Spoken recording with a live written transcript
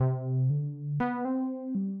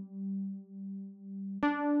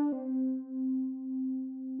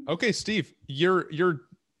Okay, Steve, you're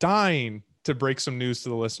dying to break some news to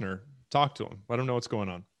the listener. Talk to him. Let him know what's going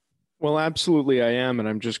on. Well, absolutely, I am, and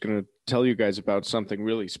I'm just going to tell you guys about something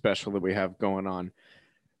really special that we have going on.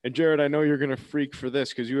 And Jared, I know you're going to freak for this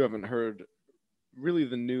because you haven't heard really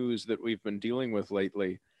the news that we've been dealing with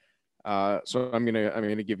lately. So I'm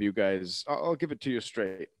gonna give you guys. I'll give it to you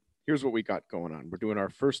straight. Here's what we got going on. We're doing our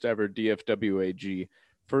first ever DFWAG,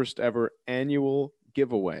 first ever annual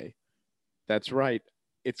giveaway. That's right.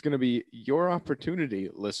 It's going to be your opportunity,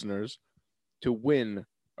 listeners, to win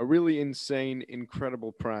a really insane,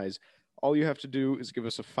 incredible prize. All you have to do is give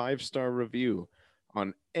us a 5-star review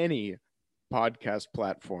on any podcast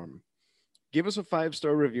platform. Give us a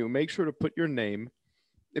 5-star review. Make sure to put your name.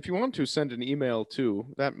 If you want to, send an email too.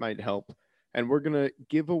 That might help. And we're going to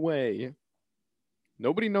give away.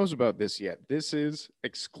 Nobody knows about this yet. This is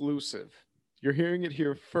exclusive. You're hearing it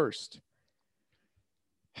here first.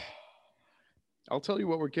 I'll tell you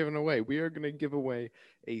what we're giving away. We are going to give away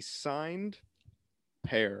a signed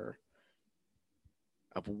pair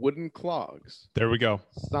of wooden clogs. There we go.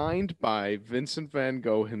 Signed by Vincent van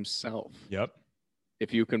Gogh himself. Yep.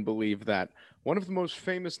 If you can believe that. One of the most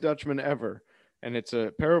famous Dutchmen ever. And it's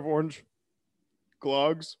a pair of orange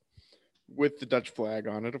clogs with the Dutch flag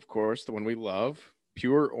on it, of course, the one we love.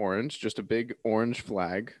 Pure orange, just a big orange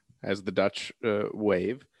flag as the Dutch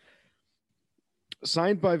wave.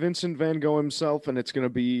 Signed by Vincent van Gogh himself, and it's going to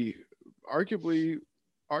be arguably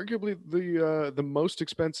the most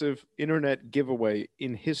expensive internet giveaway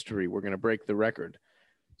in history. We're going to break the record.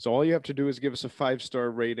 So all you have to do is give us a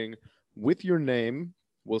 5-star rating with your name.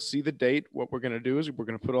 We'll see the date. What we're going to do is we're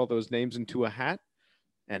going to put all those names into a hat.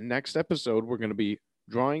 And next episode, we're going to be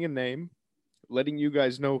drawing a name, letting you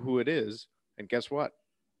guys know who it is. And guess what?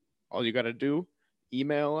 All you got to do,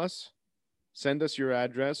 email us, send us your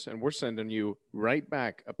address, and we're sending you right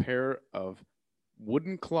back a pair of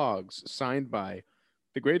wooden clogs signed by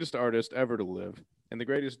the greatest artist ever to live and the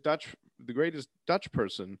greatest Dutch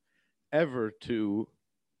person ever to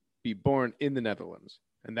be born in the Netherlands.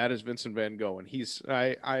 And that is Vincent van Gogh. And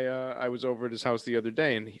I was over at his house the other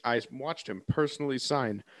day, and I watched him personally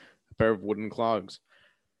sign a pair of wooden clogs.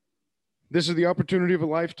 This is the opportunity of a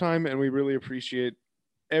lifetime, and we really appreciate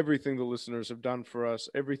everything the listeners have done for us,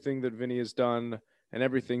 everything that Vinny has done, and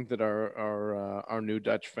everything that our new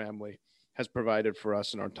Dutch family has provided for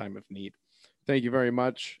us in our time of need. Thank you very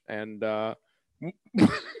much, and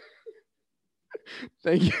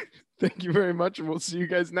thank you very much, and we'll see you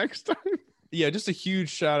guys next time. Yeah, just a huge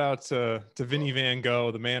shout out to Vinny van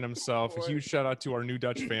Gogh, the man himself. A huge shout out to our new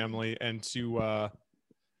Dutch family, and to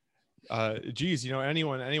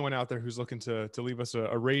anyone out there who's looking to leave us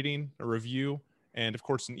a rating, a review, and of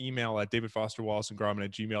course an email at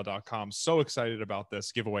davidfosterwallaceandgrauman@gmail.com. So excited about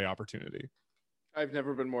this giveaway opportunity. I've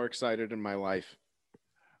never been more excited in my life.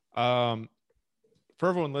 For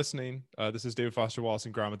everyone listening, this is David Foster Wallace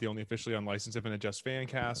and Gromit, the only officially unlicensed Infinite Jest fan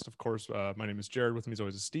cast. Of course, my name is Jared. With me as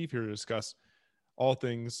always is Steve, here to discuss all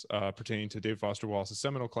things pertaining to David Foster Wallace's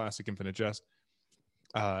seminal classic Infinite Jest,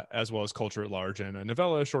 as well as culture at large and a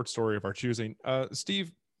novella, a short story of our choosing.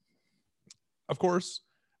 Steve, of course,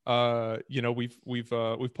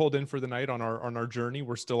 we've pulled in for the night on our journey.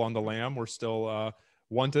 We're still on the lam. We're still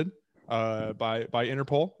wanted by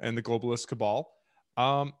Interpol and the globalist cabal.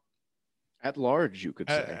 At large, you could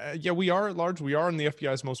say. Yeah, we are at large. We are on the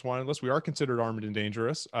FBI's most wanted list. We are considered armed and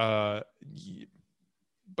dangerous. But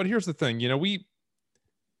here's the thing,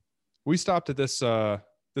 we stopped at this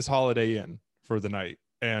Holiday Inn for the night,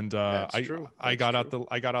 and I got out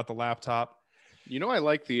the laptop. I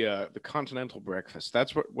like the continental breakfast.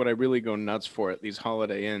 That's what I really go nuts for at these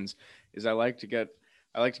Holiday Inns. Is I like to get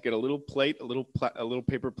a little plate, a little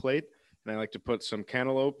paper plate, and I like to put some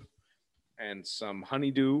cantaloupe and some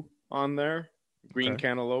honeydew on there, green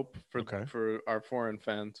cantaloupe for our foreign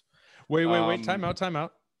fans. Wait, time out.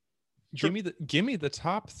 Sure. Give me the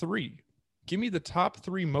top 3. Give me the top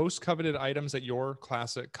 3 most coveted items at your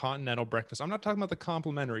classic continental breakfast. I'm not talking about the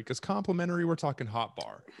complimentary, because complimentary, we're talking hot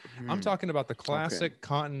bar. I'm talking about the classic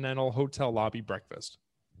continental hotel lobby breakfast.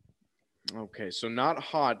 Okay, so not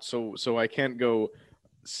hot, so I can't go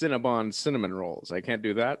Cinnabon cinnamon rolls. I can't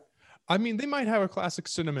do that. I mean, they might have a classic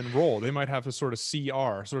cinnamon roll. They might have a sort of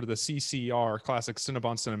CR, sort of the CCR, classic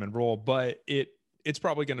Cinnabon cinnamon roll, but it's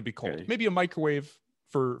probably going to be cold. Okay. Maybe a microwave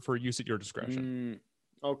for use at your discretion.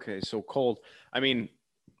 Okay, so cold. I mean,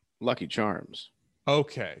 Lucky Charms.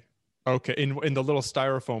 Okay, in the little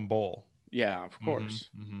styrofoam bowl. Yeah, of course.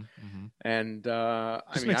 And I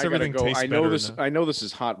makes everything taste better. I know this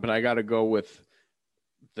is hot, but I got to go with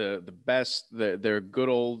the best, their good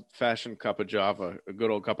old fashioned cup of Java, a good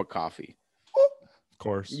old cup of coffee.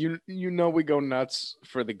 course. You know we go nuts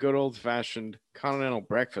for the good old fashioned continental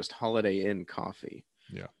breakfast Holiday Inn coffee.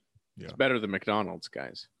 Yeah. It's better than McDonald's,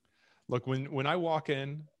 guys. Look, when I walk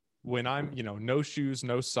in, when I'm, no shoes,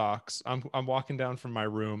 no socks, I'm walking down from my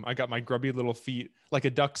room. I got my grubby little feet, like a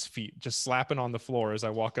duck's feet, just slapping on the floor as I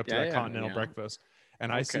walk up to that continental breakfast.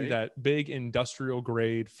 And I see that big industrial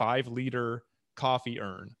grade 5-liter coffee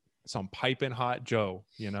urn, some piping hot Joe,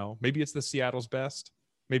 maybe it's the Seattle's best.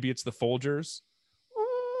 Maybe it's the Folgers.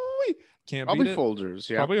 Ooh, can't probably beat it. Folgers.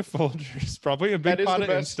 Yeah. Probably a Folgers. Probably a big pot of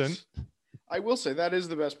instant. I will say that is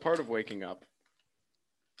the best part of waking up.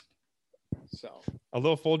 So a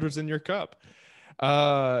little Folgers in your cup.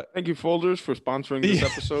 Thank you, Folgers, for sponsoring this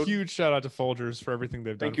episode. Huge shout out to Folgers for everything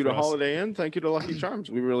they've done. Thank you to Holiday Inn. Thank you to Lucky Charms.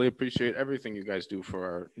 We really appreciate everything you guys do for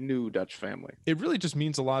our new Dutch family. It really just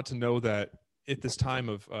means a lot to know that at this time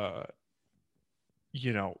of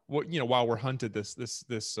while we're hunted,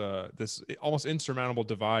 this almost insurmountable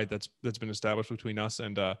divide that's been established between us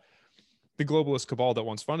and the globalist cabal that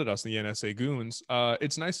once funded us, the NSA goons.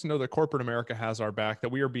 It's nice to know that corporate America has our back, that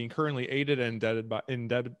we are being currently aided and embedded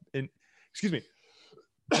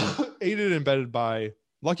by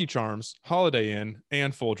Lucky Charms, Holiday Inn,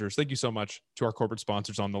 and Folgers. Thank you so much to our corporate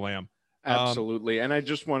sponsors on the lam. Absolutely. And I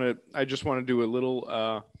just want to do a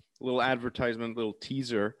little advertisement, little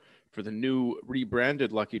teaser for the new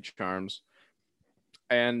rebranded Lucky Charms.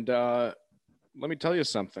 And let me tell you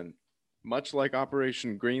something. Much like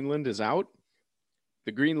Operation Greenland is out,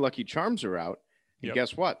 the green Lucky Charms are out. And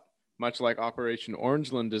guess what? Much like Operation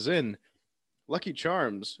Orangeland is in, Lucky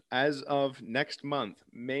Charms, as of next month,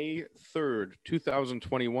 May 3rd,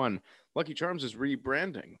 2021, Lucky Charms is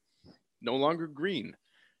rebranding. No longer green.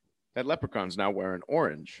 That leprechaun's now wearing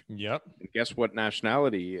orange. Yep. And guess what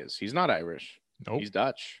nationality he is? He's not Irish. Nope. He's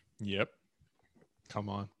Dutch. Yep. Come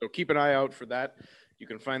on. So keep an eye out for that. You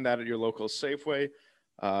can find that at your local Safeway,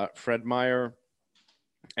 Fred Meyer,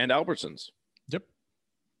 and Albertsons. Yep.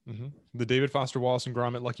 Mm-hmm. The David Foster Wallace and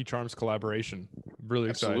Gromit Lucky Charms collaboration. Really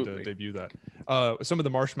excited to debut that. Some of the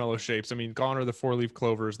marshmallow shapes. I mean, gone are the 4-leaf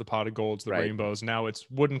clovers, the potted golds, the rainbows. Now it's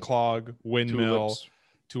wooden clog, windmill,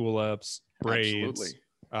 tulips, braids.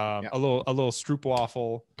 A little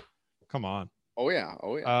stroopwafel. Come on. Oh yeah.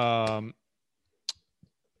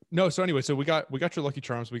 No. So anyway, so we got your Lucky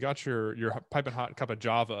Charms. We got your piping hot cup of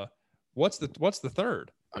Java. What's the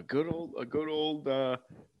third? A good old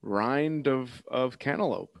rind of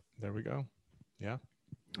cantaloupe. There we go. Yeah.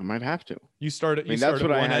 I might have to. You started. That's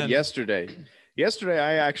what I had yesterday. Yesterday,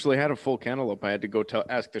 I actually had a full cantaloupe. I had to go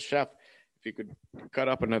ask the chef if he could cut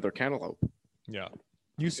up another cantaloupe. Yeah.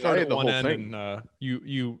 You start at one end and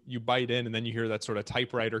you bite in, and then you hear that sort of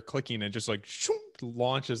typewriter clicking, and just like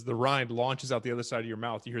launches the rind launches out the other side of your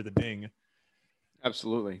mouth. You hear the ding.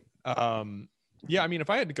 Absolutely. Yeah, I mean, if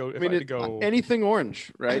I had to go, anything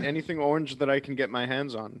orange, right? Anything orange that I can get my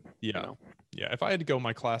hands on. Yeah, yeah. If I had to go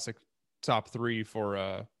my classic top 3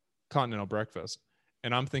 for continental breakfast,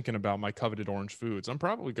 and I'm thinking about my coveted orange foods, I'm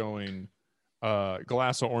probably going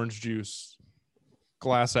glass of orange juice,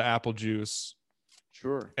 glass of apple juice,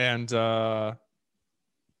 sure, and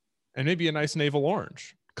maybe a nice navel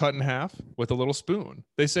orange cut in half with a little spoon.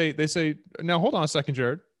 They say now hold on a second,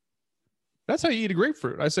 Jared. That's how you eat a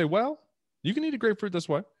grapefruit. I say, well, you can eat a grapefruit this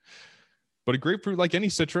way, but a grapefruit, like any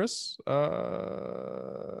citrus,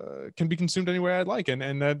 can be consumed any way I'd like. And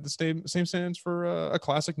the same stands for a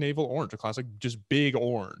classic navel orange, a classic just big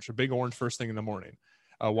orange, a big orange first thing in the morning,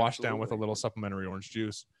 washed down with a little supplementary orange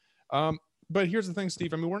juice. But here's the thing,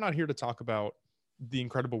 Steve. I mean, we're not here to talk about the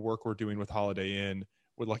incredible work we're doing with Holiday Inn,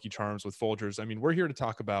 with Lucky Charms, with Folgers. I mean, we're here to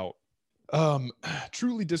talk about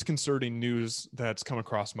truly disconcerting news that's come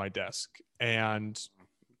across my desk. And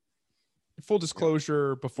full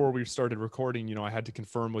disclosure, before we started recording, I had to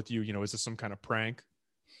confirm with you, is this some kind of prank?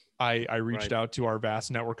 I reached out to our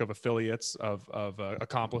vast network of affiliates, of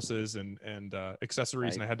accomplices and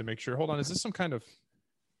accessories, and I had to make sure, hold on, is this some kind of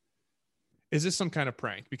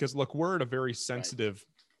prank? Because look, we're at a very sensitive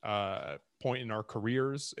point in our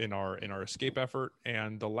careers, in our escape effort,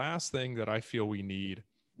 and the last thing that I feel we need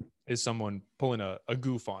is someone pulling a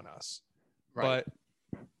goof on us. Right. But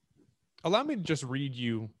allow me to just read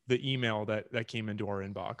you the email that came into our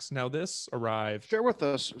inbox. Now, this arrived. Share with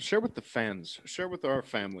us. Share with the fans. Share with our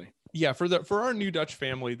family. Yeah, for our new Dutch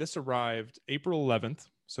family, this arrived April 11th,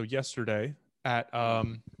 so yesterday at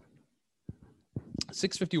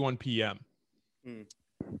 6:51 p.m.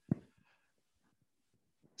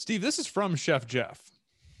 Steve, this is from Chef Jeff.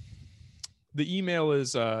 The email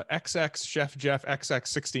is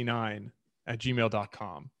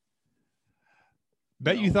xxchefjeffxx69@gmail.com.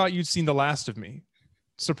 Bet you thought you'd seen the last of me.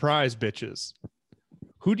 Surprise, bitches.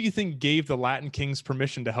 Who do you think gave the Latin Kings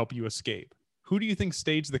permission to help you escape? Who do you think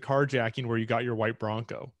staged the carjacking where you got your white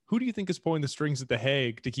Bronco? Who do you think is pulling the strings at The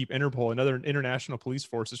Hague to keep Interpol and other international police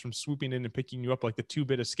forces from swooping in and picking you up like the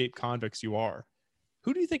two-bit escaped convicts you are?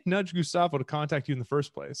 Who do you think nudged Gustavo to contact you in the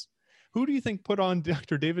first place? Who do you think put on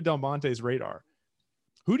Dr. David Del Monte's radar?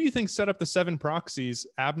 Who do you think set up the 7 proxies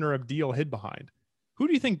Abner Abdeel hid behind? Who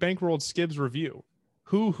do you think bankrolled Skibbs' review?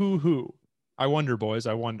 Who? I wonder, boys,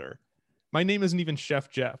 I wonder. My name isn't even Chef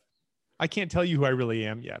Jeff. I can't tell you who I really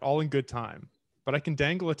am yet, all in good time. But I can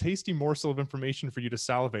dangle a tasty morsel of information for you to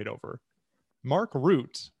salivate over. Mark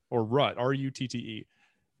Rutte, or Rutte, R-U-T-T-E,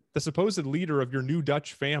 the supposed leader of your new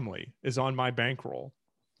Dutch family, is on my bankroll.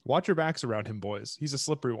 Watch your backs around him, boys. He's a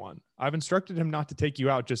slippery one. I've instructed him not to take you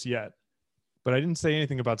out just yet. But I didn't say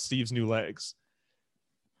anything about Steve's new legs.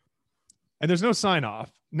 And there's no sign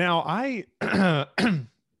off. Now, I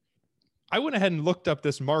went ahead and looked up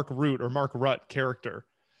this Mark Rutte or Mark Rutte character.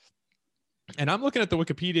 And I'm looking at the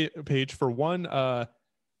Wikipedia page for one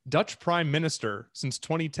Dutch prime minister since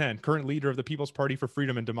 2010, current leader of the People's Party for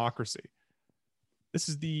Freedom and Democracy. This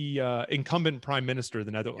is the incumbent prime minister of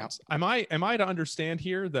the Netherlands. Yep. Am I to understand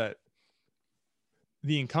here that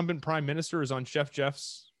the incumbent prime minister is on Chef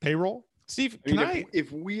Jeff's payroll? Steve,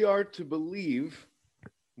 if we are to believe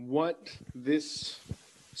what this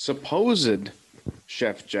supposed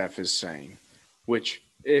Chef Jeff is saying, which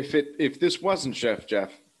if this wasn't Chef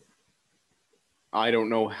Jeff, I don't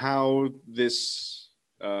know how this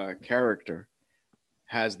character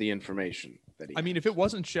has the information that he. I mean, if it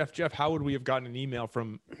wasn't Chef Jeff, how would we have gotten an email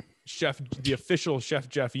from the official Chef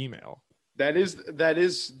Jeff email? That is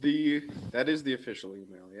the official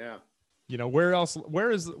email. Yeah. You know, where else?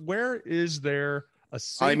 Where is there a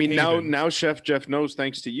safe I mean, haven? now Chef Jeff knows,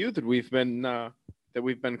 thanks to you, that we've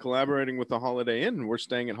been collaborating with the Holiday Inn. We're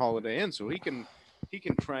staying at Holiday Inn, so he can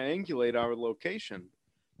triangulate our location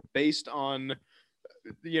based on,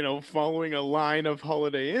 following a line of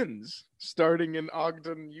Holiday Inns starting in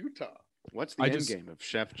Ogden, Utah. What's the end game of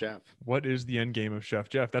Chef Jeff? What is the end game of Chef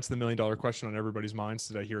Jeff? That's the $1 million question on everybody's minds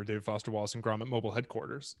today here at David Foster Wallace and Grommet Mobile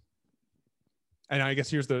Headquarters. And I guess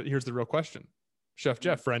here's the real question: Chef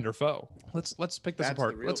Jeff, friend or foe? Let's pick this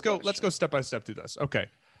apart. Let's go step by step through this. Okay.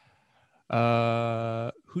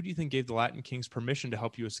 Who do you think gave the Latin Kings permission to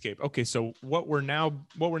help you escape? Okay, so what we're now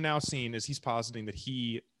seeing is he's positing that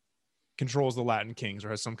he controls the Latin Kings or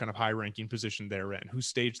has some kind of high-ranking position therein. Who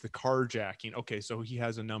staged the carjacking? Okay, so he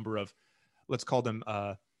has a number of, let's call them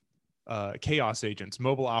chaos agents,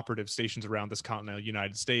 mobile operatives stationed around this continental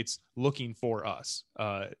United States looking for us,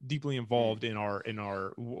 deeply involved in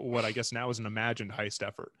our what I guess now is an imagined heist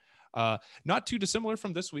effort. Not too dissimilar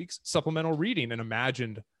from this week's supplemental reading, an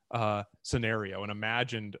imagined scenario, an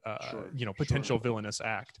imagined potential villainous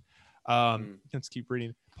act. Let's keep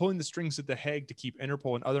reading. Pulling the strings at The Hague to keep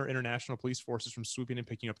Interpol and other international police forces from swooping and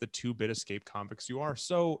picking up the two-bit escape convicts you are.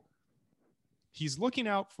 So he's looking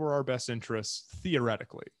out for our best interests,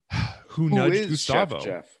 theoretically. Who nudged Gustavo? Chef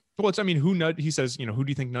Jeff? Well, he says, who do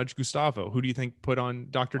you think nudged Gustavo? Who do you think put on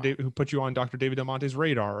who put you on Dr. David Del Monte's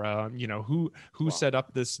radar? Who set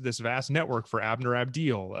up this vast network for Abner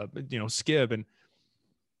Abdeel, Skibb, and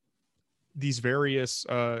these various,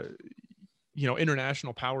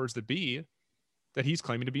 international powers that be that he's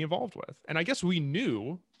claiming to be involved with. And I guess we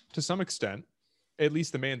knew to some extent, at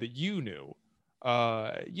least the man that you knew,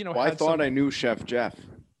 I thought I knew Chef Jeff.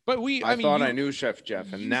 But I knew Chef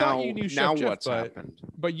Jeff, and now what's happened?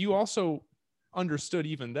 But you also understood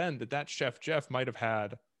even then that Chef Jeff might have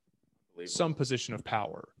had some position of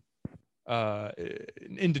power,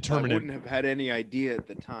 indeterminate. I wouldn't have had any idea at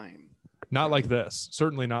the time. Not like this.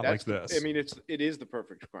 Certainly not like this. I mean, it is the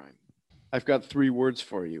perfect crime. I've got 3 words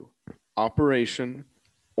for you: Operation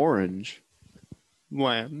Orange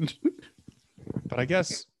Land. But I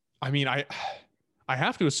guess, I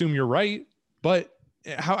have to assume you're right, but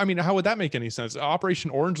how would that make any sense? Operation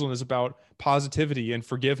Orangeland is about positivity and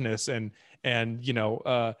forgiveness and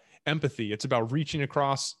empathy. It's about reaching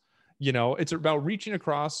across,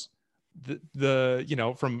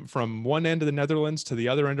 from one end of the Netherlands to the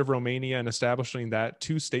other end of Romania and establishing that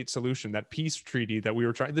 2-state solution, that peace treaty that we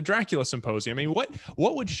were trying, the Dracula Symposium. I mean, what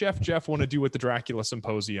would Chef Jeff want to do with the Dracula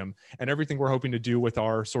Symposium and everything we're hoping to do with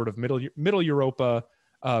our sort of middle Europa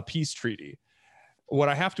peace treaty? What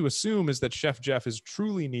I have to assume is that Chef Jeff is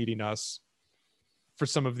truly needing us for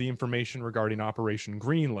some of the information regarding Operation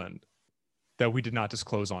Greenland that we did not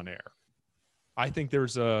disclose on air. I think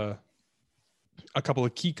there's a couple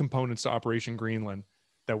of key components to Operation Greenland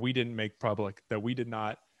that we didn't make public, that we did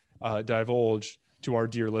not divulge to our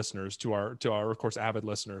dear listeners, to our of course avid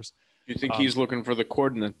listeners. You think he's looking for the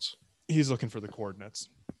coordinates? He's looking for the coordinates.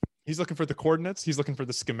 He's looking for the coordinates. He's looking for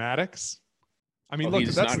the schematics. I mean, Well, look,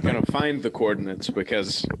 he's that's not going to find the coordinates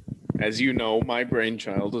because, as you know, my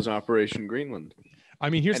brainchild is Operation Greenland. I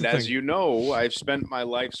mean, here's And the as thing. you know, I've spent my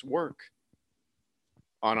life's work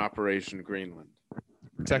on Operation Greenland.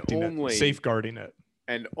 Protecting it, safeguarding it.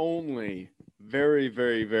 And only very,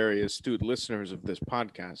 very, very astute listeners of this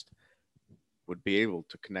podcast would be able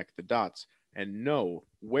to connect the dots and know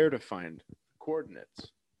where to find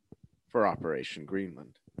coordinates for Operation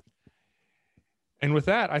Greenland. And with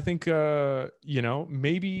that, I think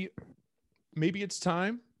maybe it's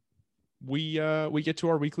time we get to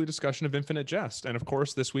our weekly discussion of Infinite Jest. And of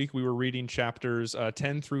course, this week we were reading chapters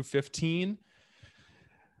 10 through 15.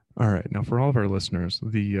 All right, now for all of our listeners,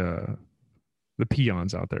 the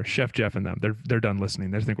peons out there, Chef Jeff and them, they're done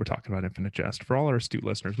listening. They think we're talking about Infinite Jest. For all our astute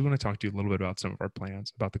listeners, we want to talk to you a little bit about some of our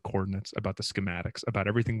plans, about the coordinates, about the schematics, about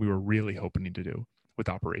everything we were really hoping to do with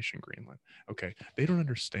Operation Greenland. Okay, they don't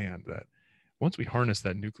understand that once we harness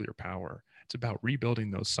that nuclear power, it's about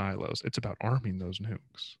rebuilding those silos. It's about arming those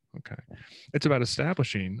nukes. Okay, it's about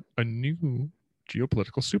establishing a new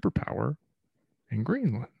geopolitical superpower in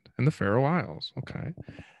Greenland and the Faroe Isles. Okay,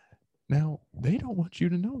 now they don't want you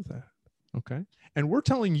to know that. Okay. And we're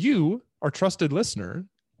telling you, our trusted listener,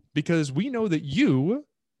 because we know that you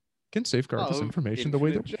can safeguard this information the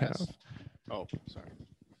way that we have. Oh, sorry.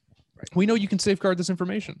 Right. We know you can safeguard this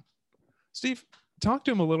information. Steve, talk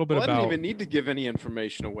to him a little bit about. I don't even need to give any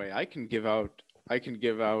information away. I can give out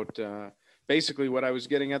basically what I was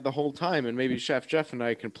getting at the whole time, and maybe Chef Jeff and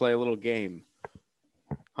I can play a little game.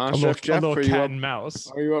 Huh, Chef Jeff? A little cat and mouse.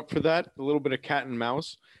 Are you up for that? A little bit of cat and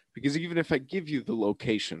mouse? Because even if I give you the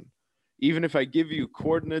location, even if I give you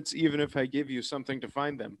coordinates, even if I give you something to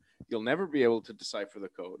find them, you'll never be able to decipher the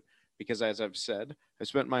code because, as I've said, I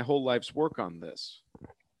spent my whole life's work on this.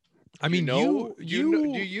 I mean, do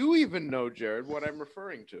you even know, Jared, what I'm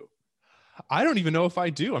referring to? I don't even know if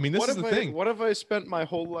I do. I mean, this is the thing. What have I spent my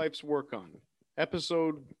whole life's work on?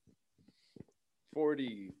 Episode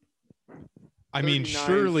 40. I mean,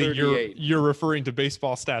 surely you're referring to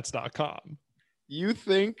baseballstats.com. You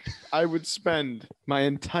think I would spend my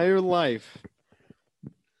entire life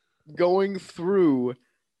going through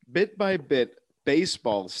bit by bit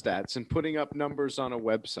baseball stats and putting up numbers on a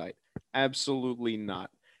website? Absolutely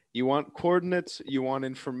not. You want coordinates? You want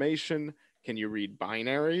information? Can you read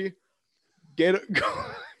binary? Go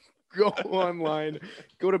online,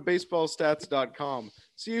 go to baseballstats.com.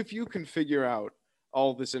 See if you can figure out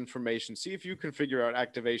all this information. See if you can figure out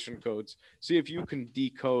activation codes. See if you can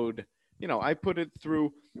decode. You know, I put it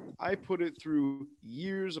through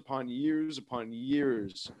years upon years upon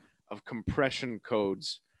years of compression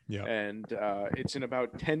codes. Yeah. And it's in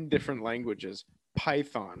about 10 different languages.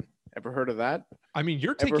 Python. Ever heard of that? I mean,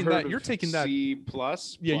 you're taking that C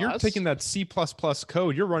plus. Yeah, you're taking that C++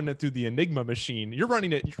 code. You're running it through the Enigma machine. You're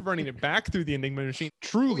running it back through the Enigma machine.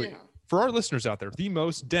 Truly. Oh, yeah. For our listeners out there, the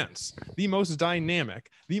most dense, the most dynamic,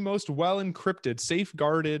 the most well encrypted,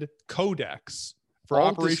 safeguarded codex for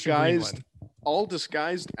Operation Greenland. All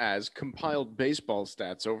disguised as compiled baseball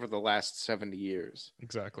stats over the last 70 years.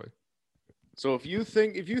 Exactly. So if you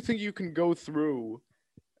think you can go through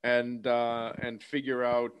and figure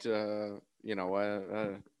out a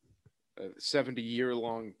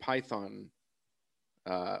 70-year-long Python,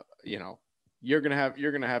 you're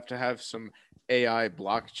gonna have to have some AI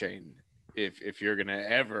blockchain if you're gonna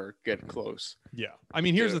ever get close. Yeah, I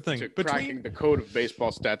mean, here's the thing: cracking the code of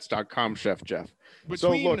baseballstats.com, Chef Jeff.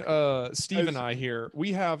 Between Steve and I here,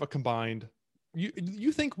 we have a combined.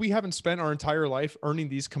 You think we haven't spent our entire life earning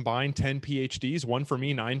these combined 10 PhDs, 1 for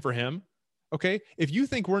me, 9 for him? Okay, if you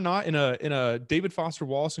think we're not in a David Foster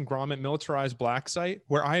Wallace and Gromit militarized black site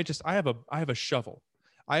where I have a shovel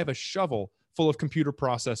full of computer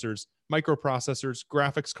processors, microprocessors,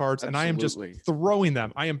 graphics cards, and I am just throwing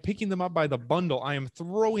them. I am picking them up by the bundle. I am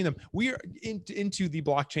throwing them. We are into the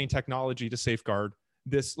blockchain technology to safeguard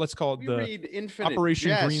this. Let's call it the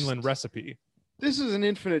Operation Greenland recipe. This is an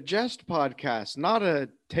Infinite Jest podcast, not a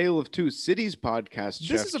Tale of Two Cities podcast.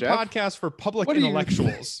 This is a podcast for public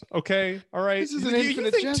intellectuals. Okay, all right. This is an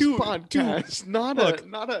Infinite Jest podcast, not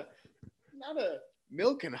a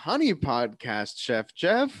milk and honey podcast, Chef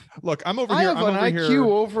Jeff. Look, I'm over here. I have an IQ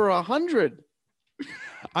over 100.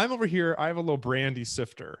 I'm over here. I have a little brandy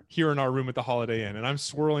sifter here in our room at the Holiday Inn, and I'm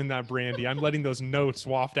swirling that brandy. I'm letting those notes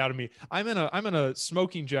waft out of me. I'm in a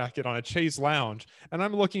smoking jacket on a chaise lounge, and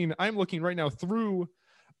I'm looking right now through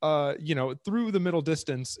the middle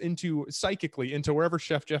distance psychically into wherever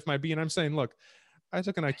Chef Jeff might be. And I'm saying, look, I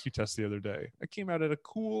took an IQ test the other day. I came out at a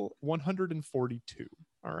cool 142.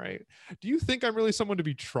 All right. Do you think I'm really someone to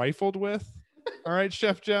be trifled with? All right,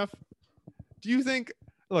 Chef Jeff. Do you think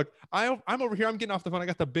Look, I'm over here. I'm getting off the phone. I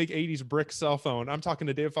got the big 80s brick cell phone. I'm talking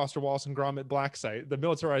to David Foster Wallace and Gromit Black Site, the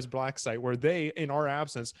militarized Black Site, where they, in our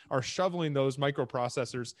absence, are shoveling those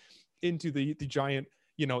microprocessors into the giant,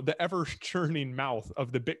 the ever churning mouth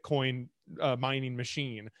of the Bitcoin mining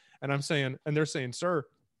machine. And they're saying, sir,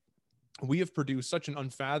 we have produced such an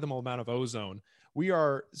unfathomable amount of ozone.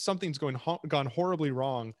 Something's gone horribly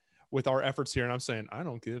wrong with our efforts here. And I'm saying, I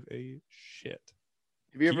don't give a shit.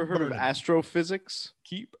 Have you ever heard of astrophysics?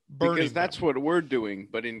 Keep burning. Because that's what we're doing,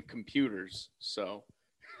 but in computers. So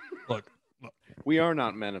look, we are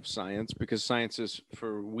not men of science, because science is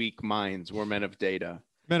for weak minds. We're men of data.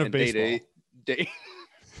 Men of baseball.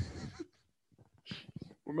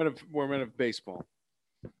 We're men of baseball.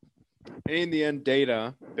 And in the end,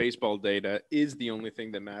 baseball data, is the only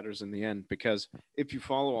thing that matters in the end, because if you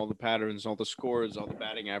follow all the patterns, all the scores, all the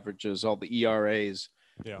batting averages, all the ERAs,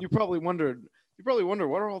 you probably wonder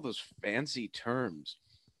what are all those fancy terms?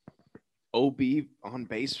 OB, on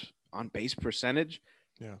base percentage,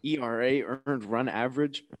 ERA, earned run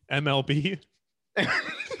average, MLB.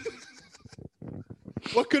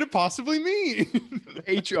 What could it possibly mean?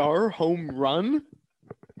 HR, home run.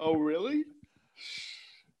 Oh, really?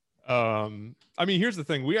 I mean, here's the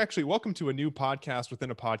thing. We actually welcome to a new podcast within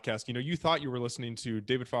a podcast. You thought you were listening to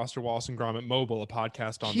David Foster Wallace and Gromit Mobile, a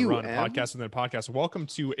podcast on the run, a podcast within a podcast. Welcome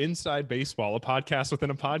to Inside Baseball, a podcast within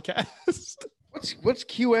a podcast. What's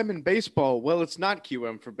QM in baseball? Well, it's not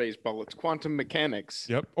QM for baseball. It's quantum mechanics.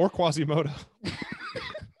 Yep. Or Quasimodo.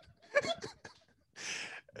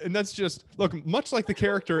 And that's just, look, much like the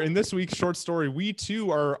character in this week's short story, we too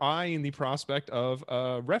are eyeing the prospect of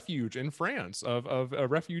refuge in France, of a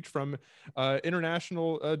refuge from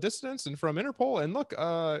international dissidents and from Interpol. And look,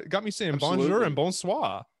 got me saying bonjour and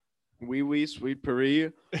bonsoir. Oui, oui, sweet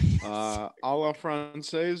Paris. A la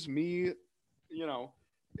Française, me,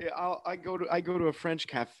 I go to a French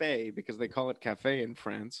cafe, because they call it cafe in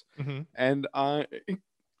France. Mm-hmm. And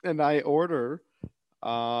I order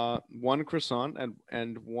one croissant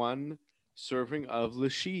and one serving of le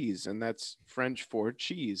cheese, and that's French for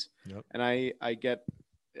cheese. Yep. And I get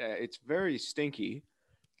it's very stinky,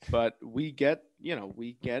 but we get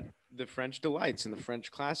the French delights and the French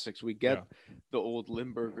classics. We get the old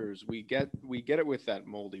Limburgers. We get it with that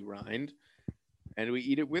moldy rind, and we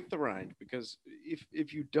eat it with the rind, because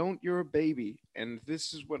if you don't, you're a baby. And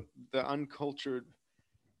this is what the uncultured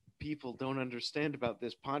people don't understand about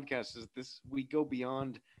this podcast, is we go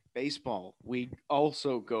beyond baseball. We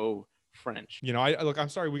also go French. I'm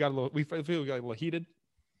sorry, we got a little heated.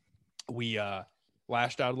 We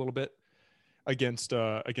lashed out a little bit against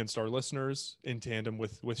our listeners in tandem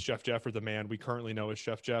with Chef Jeff, or the man we currently know as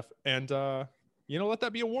Chef Jeff. And let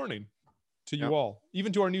that be a warning to you all,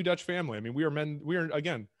 even to our new Dutch family. I mean, we are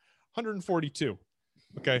again 142.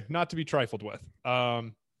 Okay, not to be trifled with.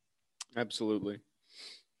 Absolutely.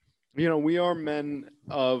 We are men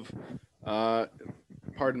of,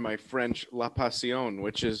 pardon my French, la passion,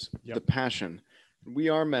 which is the passion. We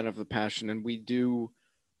are men of the passion, and we do,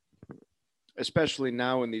 especially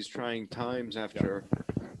now in these trying times after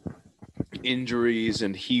injuries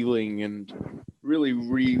and healing and really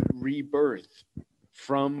rebirth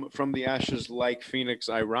from the ashes, like Phoenix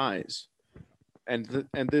I rise. And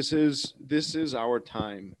this is our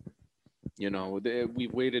time.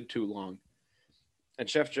 We've waited too long. And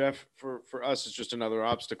Chef Jeff, for us, is just another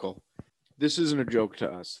obstacle. This isn't a joke to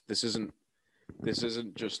us. This isn't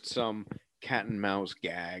just some cat and mouse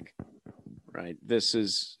gag, right? This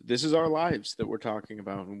is our lives that we're talking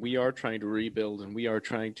about, and we are trying to rebuild, and we are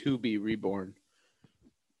trying to be reborn.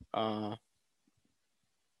 And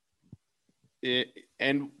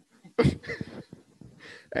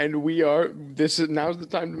we are. Now's the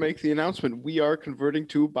time to make the announcement. We are converting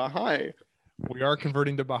to Baha'i. We are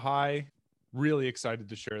converting to Baha'i. Really excited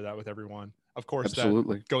to share that with everyone. Of course,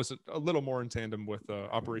 absolutely. That goes a little more in tandem with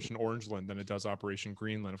Operation Orangeland than it does Operation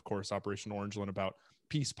Greenland. Of course, Operation Orangeland about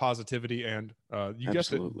peace, positivity, and you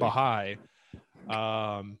guessed it, Baha'i.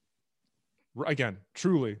 Again,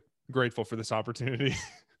 truly grateful for this opportunity.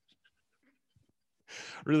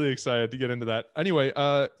 Really excited to get into that. Anyway,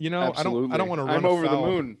 absolutely. I don't want to run. I'm over the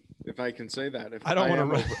moon, if I can say that. I don't want to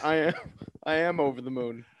run. I am over the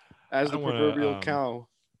moon, as the proverbial cow.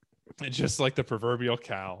 Just like the proverbial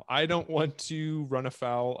cow. I don't want to run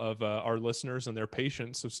afoul of our listeners and their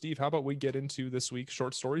patience. So, Steve, how about we get into this week's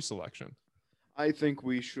short story selection? I think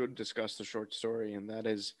we should discuss the short story, and that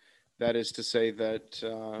is to say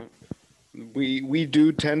that we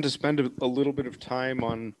do tend to spend a little bit of time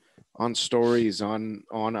on stories, on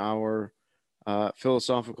our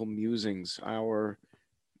philosophical musings, our,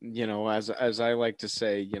 as I like to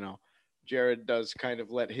say, Jared does kind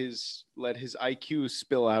of let his IQ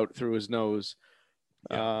spill out through his nose,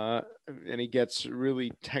 and he gets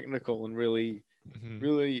really technical and really,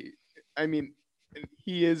 really. I mean,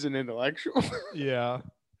 he is an intellectual. Yeah.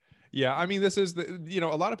 Yeah. I mean, this is a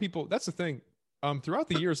lot of people, that's the thing. Throughout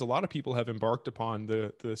the years, a lot of people have embarked upon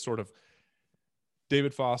the sort of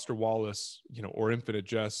David Foster Wallace, or Infinite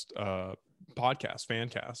Jest podcast, fan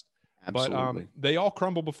cast. Absolutely. But they all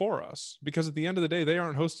crumble before us because at the end of the day, they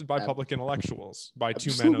aren't hosted by public intellectuals, by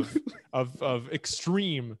two men of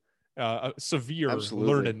extreme, severe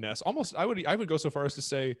Absolutely. learnedness. Almost, I would go so far as to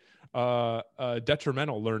say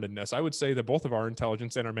detrimental learnedness. I would say that both of our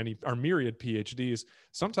intelligence and our myriad PhDs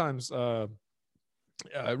sometimes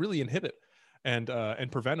really inhibit and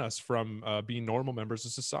prevent us from being normal members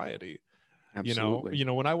of society. Absolutely.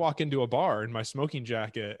 When I walk into a bar in my smoking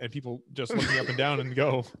jacket and people just look me up and down and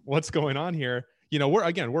go, what's going on here?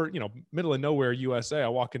 We're middle of nowhere, USA. I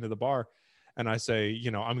walk into the bar and I say,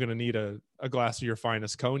 I'm going to need a glass of your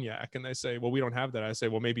finest cognac. And they say, well, we don't have that. I say,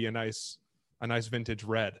 well, maybe a nice vintage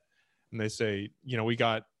red. And they say, we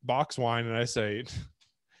got box wine. And I say,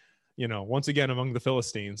 once again, among the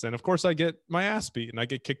Philistines. And of course I get my ass beat and I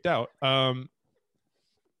get kicked out.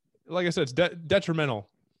 Like I said, it's detrimental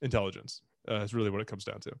intelligence. Is really what it comes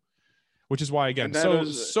down to, which is why, again,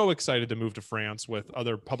 so excited to move to France with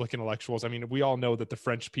other public intellectuals. I mean, we all know that the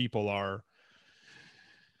French people are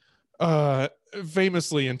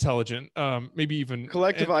famously intelligent, maybe even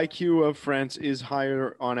collective IQ of France is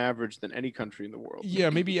higher on average than any country in the world. Yeah,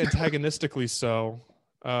 maybe antagonistically so.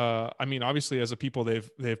 I mean, obviously, as a people,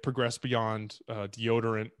 they've progressed beyond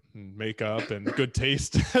deodorant and makeup and good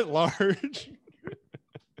taste at large.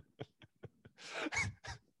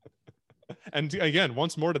 And again,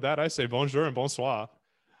 once more to that, I say bonjour and bonsoir.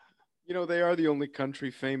 They are the only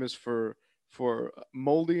country famous for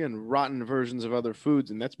moldy and rotten versions of other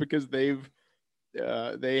foods, and that's because they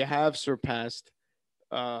have surpassed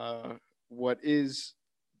what is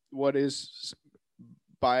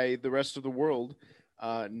by the rest of the world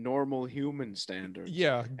normal human standards.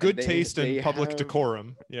 Yeah, good taste and public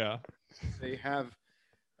decorum. Yeah, they have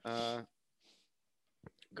gone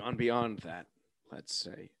beyond that, let's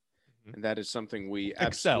say. And that is something we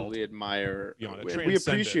absolutely admire. We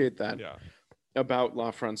appreciate that about La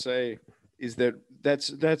France, is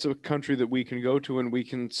that's a country that we can go to and we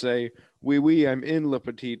can say, oui, I'm in Le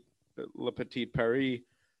Petit Paris.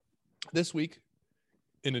 This week,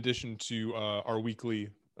 in addition to our weekly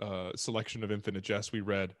selection of Infinite Jest, we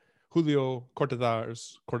read Julio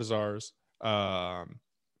Cortázar's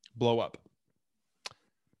Blow Up.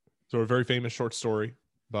 So a very famous short story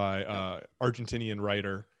by Argentinian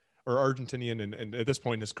writer, or Argentinian, and at this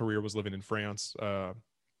point in his career was living in France, I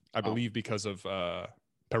believe because of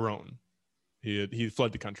Peron. He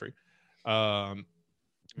fled the country, but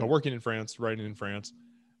working in France, writing in France.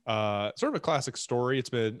 Sort of a classic story.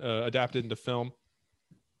 It's been adapted into film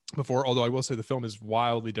before, although I will say the film is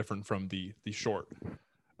wildly different from the short.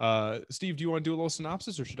 Steve, do you want to do a little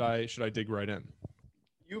synopsis, or should I dig right in?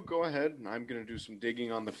 You go ahead, and I'm going to do some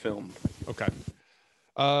digging on the film. Okay.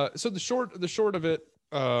 So the short of it,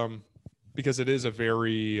 because it is a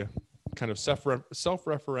very kind of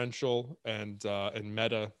self-referential and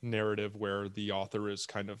meta narrative where the author is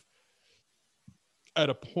kind of at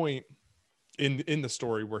a point in the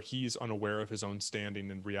story where he's unaware of his own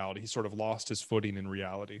standing in reality. He's sort of lost his footing in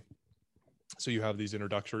reality. So you have these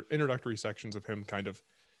introductory sections of him kind of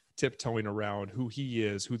tiptoeing around who he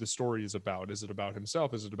is, who the story is about. Is it about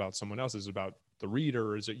himself? Is it about someone else? Is it about the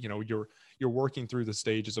reader? Is it, you're working through the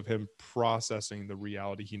stages of him processing the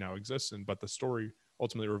reality he now exists in, but the story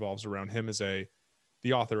ultimately revolves around him as the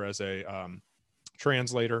author as a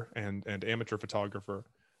translator and amateur photographer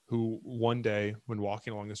who one day, when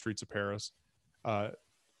walking along the streets of Paris,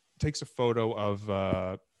 takes a photo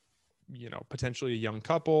of potentially a young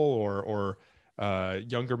couple or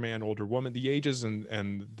younger man, older woman. The ages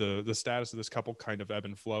and the status of this couple kind of ebb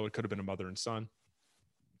and flow. It could have been a mother and son.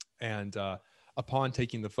 And upon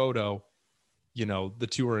taking the photo, the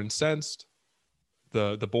two are incensed.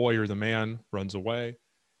 The boy or the man runs away.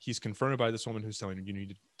 He's confronted by this woman who's telling him, you need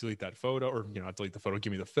to delete that photo, or not delete the photo,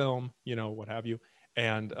 give me the film, what have you.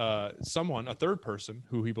 And a third person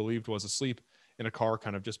who he believed was asleep in a car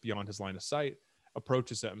kind of just beyond his line of sight,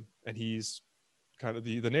 approaches him, and he's kind of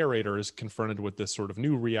the narrator is confronted with this sort of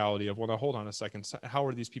new reality of, well, now hold on a second, how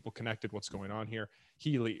are these people connected? What's going on here?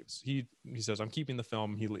 He leaves. He says, I'm keeping the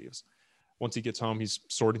film. He leaves. Once he gets home, he's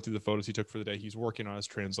sorting through the photos he took for the day. He's working on his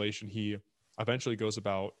translation. He eventually goes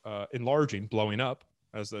about blowing up,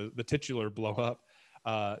 as the titular blow up,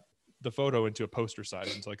 the photo into a poster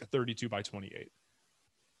size, into like a 32 by 28.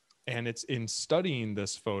 And it's in studying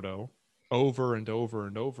this photo over and over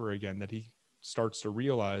and over again that he starts to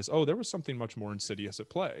realize, oh, there was something much more insidious at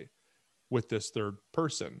play with this third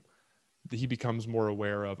person. He becomes more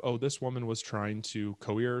aware of, oh, this woman was trying to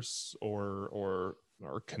coerce or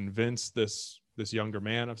convince this younger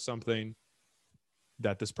man of something,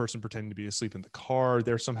 that this person pretending to be asleep in the car,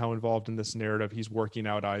 they're somehow involved in this narrative. He's working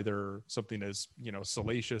out either something as, you know,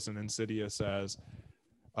 salacious and insidious as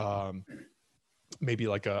maybe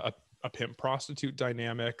like a pimp prostitute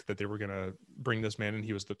dynamic, that they were going to bring this man in.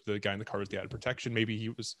 He was the guy in the car was the added protection. Maybe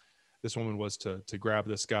this woman was to grab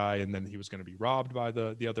this guy, and then he was going to be robbed by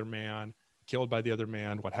the other man, killed by the other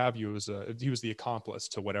man, what have you. He was the accomplice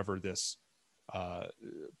to whatever this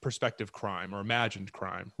perspective crime or imagined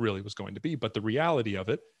crime really was going to be. But the reality of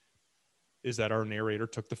it is that our narrator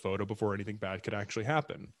took the photo before anything bad could actually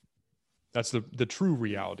happen. That's the true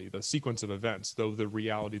reality, the sequence of events, though the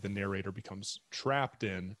reality the narrator becomes trapped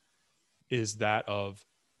in is that of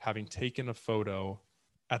having taken a photo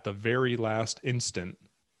at the very last instant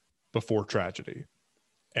before tragedy.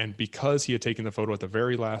 And because he had taken the photo at the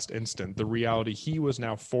very last instant, the reality he was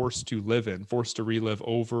now forced to live in, forced to relive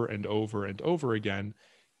over and over and over again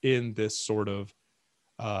in this sort of,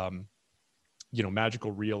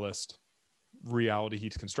 magical realist reality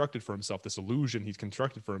he's constructed for himself, this illusion he's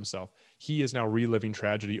constructed for himself. He is now reliving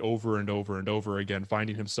tragedy over and over and over again,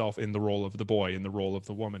 finding himself in the role of the boy, in the role of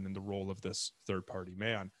the woman, in the role of this third party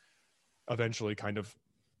man, eventually kind of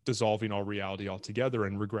dissolving all reality altogether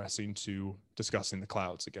and regressing to discussing the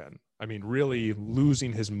clouds again. I mean, really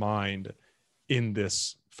losing his mind in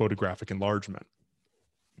this photographic enlargement.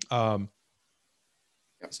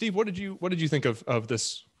 Steve, what did you think of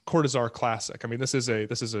this Cortázar classic? I mean, this is a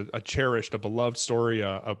cherished, a beloved story,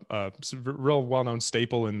 a real well-known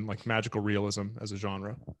staple in like magical realism as a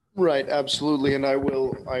genre. Right, absolutely. And I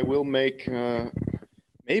will make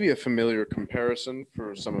maybe a familiar comparison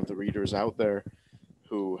for some of the readers out there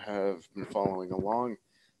who have been following along.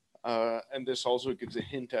 And this also gives a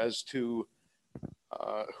hint as to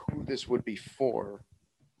who this would be for,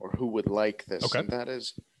 or who would like this. Okay. And that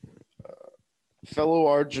is fellow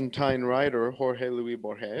Argentine writer Jorge Luis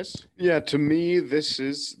Borges. Yeah, to me, this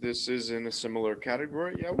is in a similar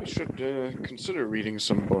category. Yeah, we should consider reading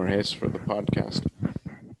some Borges for the podcast.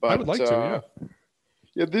 But I would like to, yeah.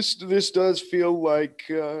 Yeah, this does feel like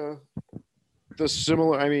the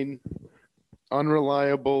similar. I mean,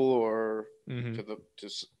 unreliable or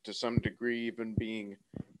to some degree even being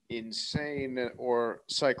insane or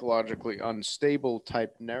psychologically unstable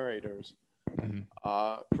type narrators.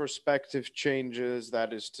 Perspective changes,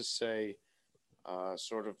 that is to say,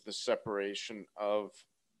 sort of the separation of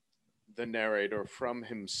the narrator from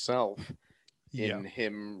himself, in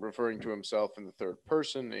him referring to himself in the third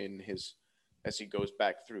person, as he goes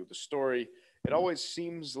back through the story. It always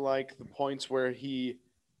seems like the points where he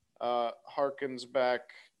harkens back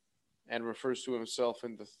and refers to himself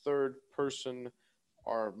in the third person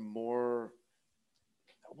are more.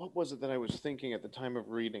 What was it that I was thinking at the time of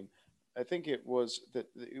reading? I think it was that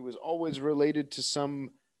it was always related to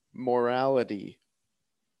some morality,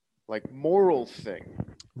 like moral thing.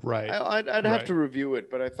 Right. I'd have to review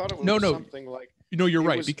it, but I thought it was something like. No, you're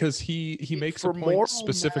right, because he makes a point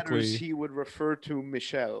specifically. Matters, he would refer to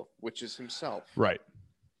Michel, which is himself. Right.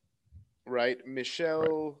 Right. Michel.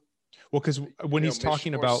 Right. Well, because when he's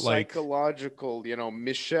talking about like psychological,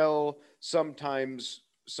 Michel sometimes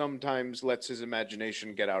lets his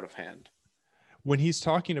imagination get out of hand. When he's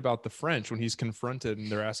talking about the French, when he's confronted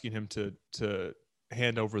and they're asking him to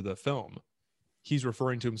hand over the film, he's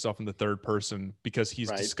referring to himself in the third person because he's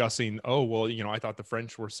discussing, oh, well, I thought the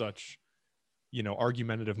French were such,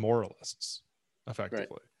 argumentative moralists,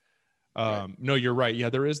 effectively. Right. No, you're right. Yeah,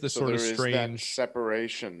 there is this sort of strange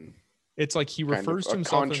separation. It's like he refers to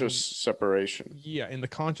himself conscious separation. Yeah, in the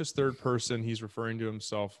conscious third person, he's referring to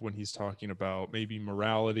himself when he's talking about maybe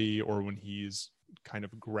morality, or when he's kind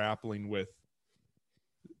of grappling with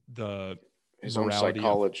his own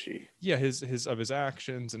psychology. His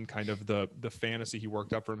actions and kind of the fantasy he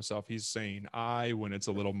worked up for himself. He's saying I, when it's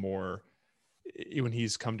a little more, when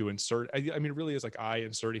he's come to insert, I mean, it really is like I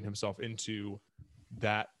inserting himself into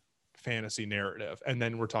that fantasy narrative. And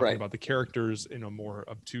then we're talking about the characters in a more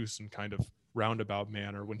obtuse and kind of roundabout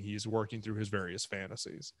manner when he's working through his various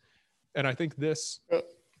fantasies. And I think this,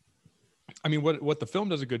 I mean, what the film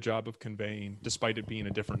does a good job of conveying, despite it being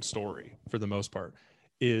a different story for the most part,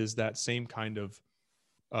 is that same kind of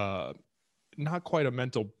not quite a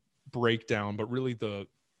mental breakdown, but really the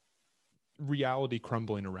reality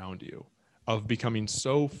crumbling around you, of becoming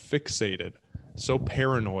so fixated, so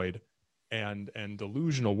paranoid and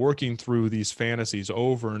delusional, working through these fantasies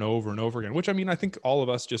over and over and over again, which, I mean, I think all of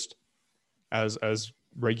us, just as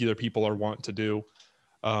regular people are wont to do,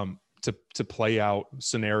 to play out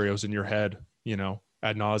scenarios in your head, you know,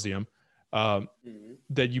 ad nauseum,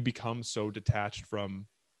 that you become so detached from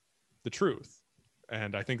the truth.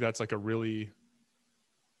 And I think that's like a really,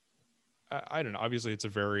 I don't know, obviously it's a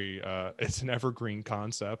very, it's an evergreen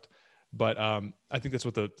concept, but I think that's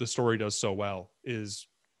what the story does so well, is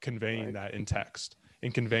conveying that in text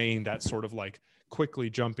and conveying that sort of like quickly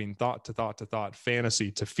jumping thought to thought to thought, fantasy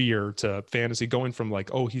to fear to fantasy, going from like,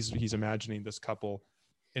 oh, he's imagining this couple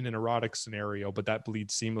in an erotic scenario, but that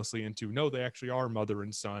bleeds seamlessly into, no, they actually are mother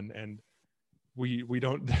and son, and we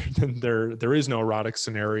don't there is no erotic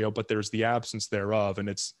scenario, but there's the absence thereof, and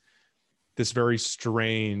it's this very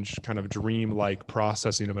strange kind of dream-like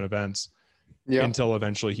processing of events, until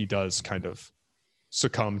eventually he does kind of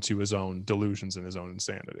succumb to his own delusions and his own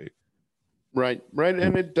insanity. Right.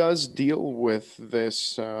 And it does deal with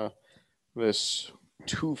this this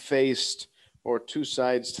two-faced, or two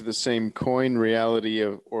sides to the same coin reality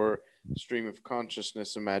of, or stream of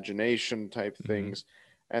consciousness, imagination type things.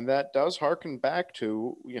 And that does harken back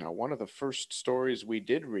to, you know, one of the first stories we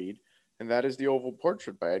did read, and that is The Oval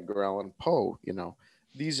Portrait by Edgar Allan Poe. You know,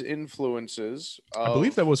 these influences of, I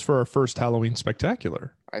believe that was for our first Halloween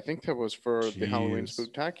Spectacular. I think that was for the Halloween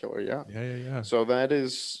Spooktacular. Yeah. So that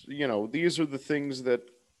is, you know, these are the things that,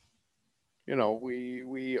 you know,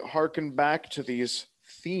 we harken back to these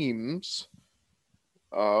themes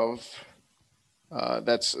of,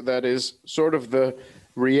 that is sort of the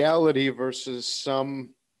reality versus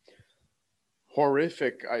some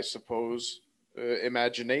horrific, I suppose,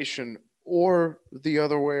 imagination, or the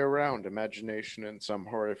other way around, imagination and some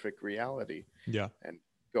horrific reality. Yeah. And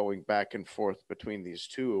going back and forth between these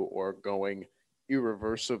two, or going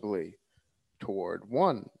irreversibly toward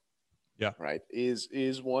one. Yeah. Right.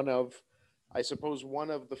 Is one of, I suppose, one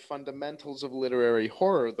of the fundamentals of literary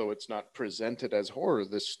horror, though it's not presented as horror,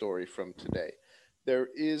 this story from today. There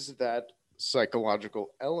is that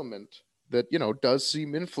psychological element that, you know, does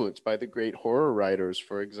seem influenced by the great horror writers,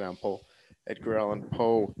 for example, Edgar Allan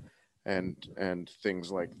Poe and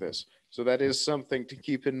things like this. So that is something to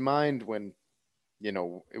keep in mind when, you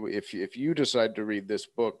know, if you decide to read this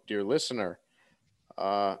book, dear listener,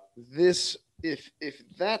 this, if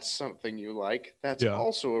that's something you like, that's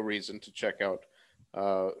also a reason to check out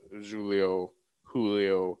Julio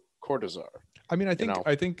Cortázar. I mean,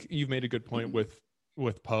 I think you've made a good point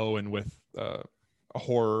with Poe and with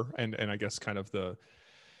horror, and I guess kind of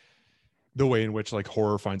the way in which like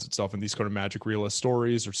horror finds itself in these kind of magic realist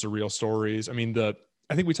stories or surreal stories. I mean,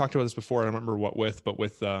 I think we talked about this before. I don't remember what but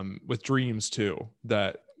with Dreams too,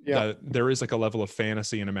 that there is like a level of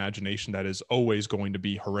fantasy and imagination that is always going to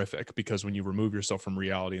be horrific, because when you remove yourself from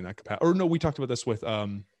reality in that capacity, or no, we talked about this with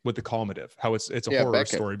the Calmative, how it's a horror Beckett.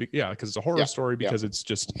 story. Because it's a horror story, because it's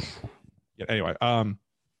just, anyway, what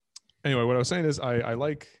I was saying is I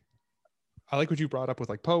like what you brought up with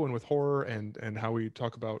like Poe and with horror, and how we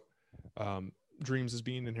talk about dreams as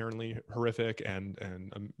being inherently horrific, and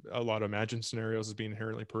a lot of imagined scenarios as being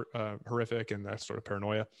inherently horrific, and that sort of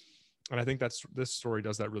paranoia. And I think this story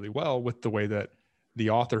does that really well, with the way that the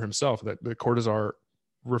author himself, that the Cortázar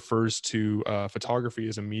refers to photography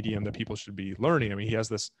as a medium that people should be learning. I mean, he has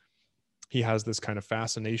this kind of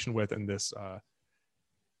fascination with, and this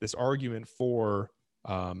argument for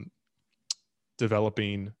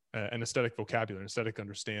developing an aesthetic vocabulary, an aesthetic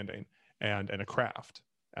understanding, and a craft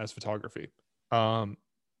as photography. And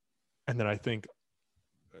then I think,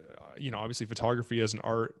 obviously photography as an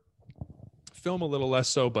art, film a little less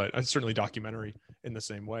so, but certainly documentary in the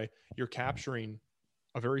same way. You're capturing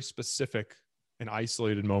a very specific and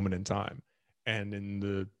isolated moment in time. And in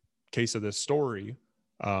the case of this story,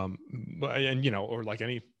 or like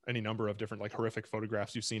any number of different like horrific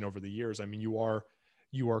photographs you've seen over the years, I mean, you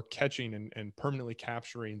are catching and permanently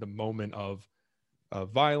capturing the moment of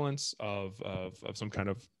violence, of some kind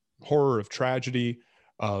of horror, of tragedy,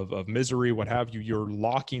 of misery, what have you. You're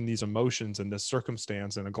locking these emotions in this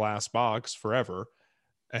circumstance in a glass box forever.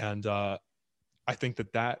 And I think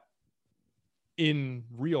that in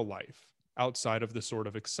real life, outside of the sort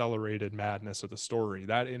of accelerated madness of the story,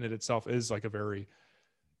 that in it itself is like a very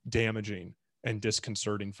damaging and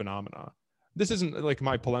disconcerting phenomena. This isn't like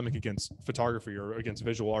my polemic against photography or against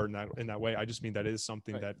visual art in that way. I just mean that is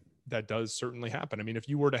something that does certainly happen. I mean, if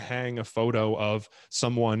you were to hang a photo of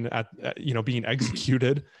someone being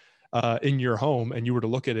executed in your home, and you were to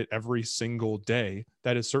look at it every single day,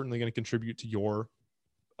 that is certainly going to contribute to your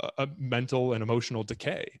mental and emotional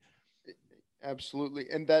decay. Absolutely.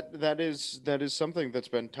 And that is something that's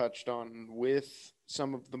been touched on with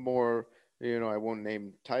some of the more, I won't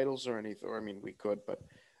name titles or anything, or I mean, we could, but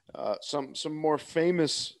some more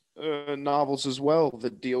famous novels as well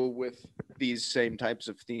that deal with these same types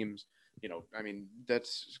of themes. I mean,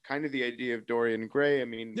 that's kind of the idea of Dorian Gray. I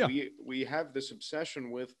mean, Yeah. we have this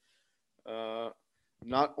obsession with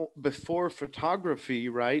not before photography,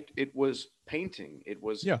 right? It was painting, it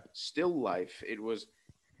was Yeah. still life, it was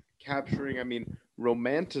capturing. I mean,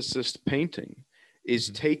 romanticist painting is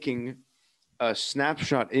taking a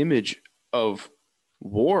snapshot image of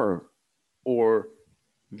war or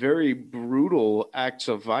very brutal acts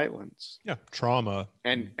of violence, Yeah. Trauma.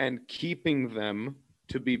 and keeping them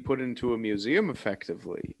to be put into a museum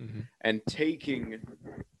effectively, and taking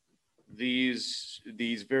these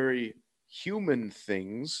very human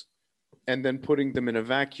things and then putting them in a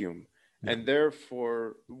vacuum. And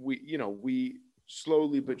therefore we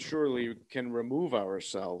slowly but surely can remove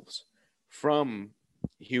ourselves from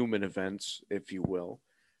human events, if you will.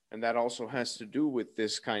 And that also has to do with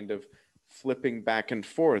this kind of flipping back and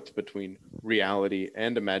forth between reality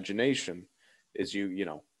and imagination. Is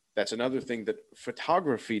that's another thing that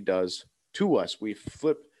photography does to us. We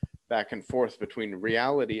flip back and forth between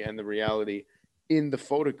reality and the reality in the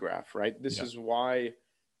photograph, right? This is why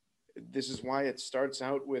it starts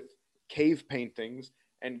out with cave paintings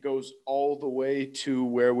and goes all the way to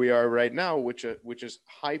where we are right now, which is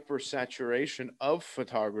hyper saturation of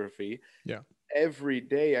photography. Yeah. Every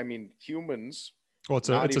day. I mean, humans. Well, it's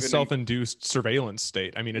a self-induced surveillance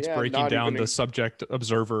state. I mean, it's breaking down the subject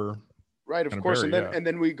observer. Right, of course. And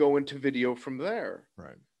then we go into video from there.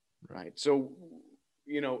 Right. So,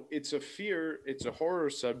 it's a fear, it's a horror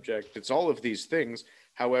subject, it's all of these things.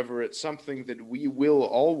 However, it's something that we will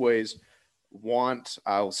always want,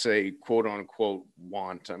 I'll say, quote unquote,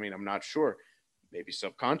 want. I mean, I'm not sure, maybe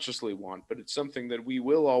subconsciously want, but it's something that we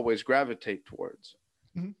will always gravitate towards.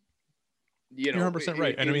 Mm-hmm. You're 100%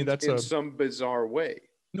 right. And I mean, that's in some bizarre way.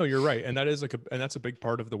 No, you're right. And that's a big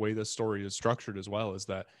part of the way this story is structured as well, is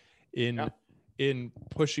that in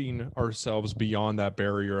pushing ourselves beyond that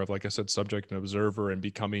barrier of, like I said, subject and observer, and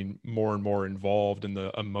becoming more and more involved in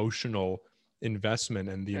the emotional investment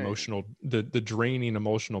and the emotional, the draining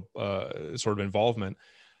emotional sort of involvement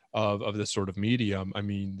of this sort of medium. I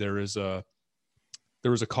mean, there is a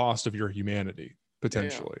cost of your humanity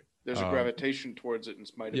potentially. There's a gravitation towards it in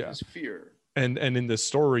spite of his fear. And in this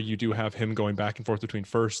story, you do have him going back and forth between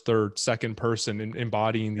first, third, second person, and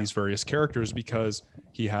embodying these various characters, because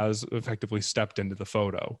he has effectively stepped into the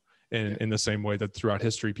photo. And in the same way that throughout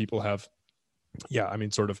history, people have,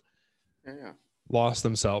 sort of lost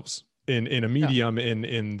themselves in a medium,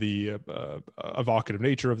 in the evocative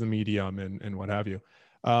nature of the medium, and what have you.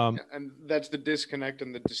 And that's the disconnect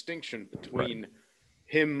and the distinction between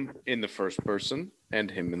him in the first person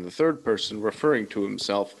and him in the third person, referring to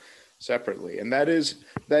himself separately. And that is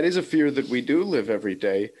a fear that we do live every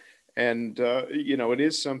day. And it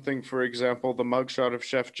is something. For example, the mugshot of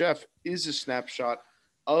Chef Jeff is a snapshot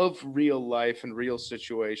of real life and real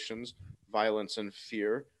situations, violence and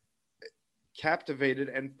fear, captivated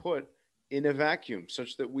and put in a vacuum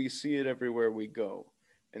such that we see it everywhere we go.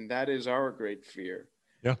 And that is our great fear.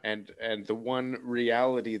 Yeah. And the one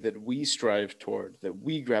reality that we strive toward, that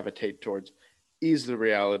we gravitate towards, is the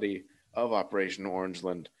reality of Operation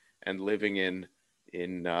Orangeland and living in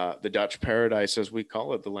the Dutch paradise, as we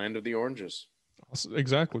call it, the land of the oranges.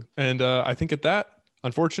 Exactly. And I think at that,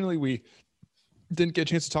 unfortunately, we didn't get a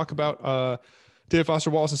chance to talk about David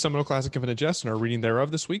Foster Wallace's seminal classic Infinite Jest and our reading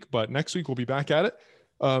thereof this week. But next week we'll be back at it.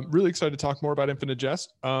 Really excited to talk more about Infinite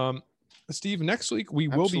Jest. Steve, next week we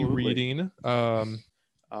will be reading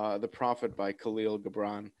The Prophet by Khalil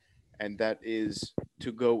Gibran. And that is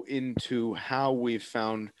to go into how we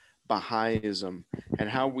found Baha'ism and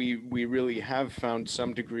how we really have found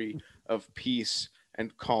some degree of peace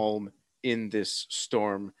and calm in this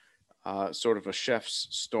storm, sort of a chef's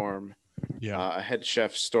storm, a head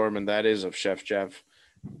chef's storm, and that is of Chef Jeff.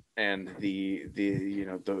 And the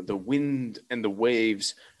wind and the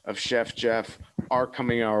waves of Chef Jeff are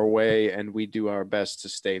coming our way, and we do our best to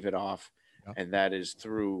stave it off. Yeah. And that is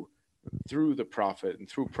through the prophet and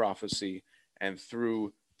through prophecy and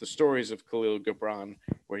through the stories of Khalil Gibran,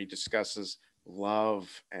 where he discusses love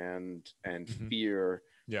and fear,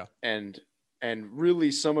 and really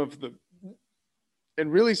some of the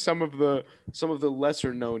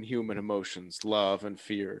lesser known human emotions, love and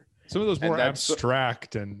fear. Some of those more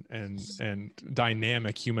abstract and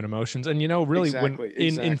dynamic human emotions. And really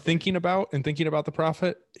in thinking about the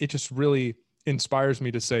prophet, it just really inspires me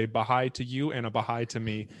to say Baha'i to you and a Baha'i to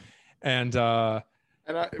me. And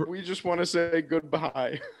we just want to say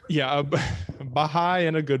goodbye. Yeah, Baha'i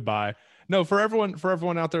and a goodbye. No, for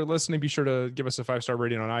everyone out there listening, be sure to give us a 5-star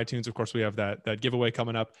rating on iTunes. Of course, we have that giveaway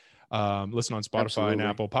coming up. Listen on Spotify and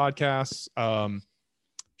Apple Podcasts.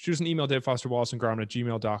 shoot us an email,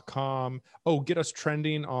 davefosterwallaceandgromit@gmail.com. Oh, get us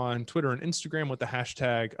trending on Twitter and Instagram with the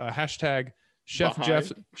hashtag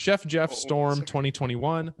Chef Jeff Storm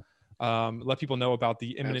 2021. Let people know about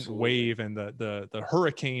the imminent wave and the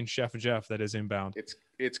hurricane Chef Jeff that is inbound.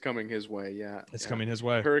 It's coming his way. Yeah, it's coming his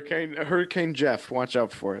way. Hurricane Jeff, watch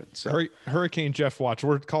out for it. So. Hurricane Jeff watch.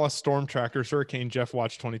 We're call us Storm Trackers. Hurricane Jeff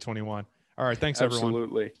watch 2021. All right, thanks everyone.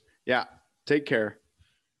 Absolutely. Yeah. Take care.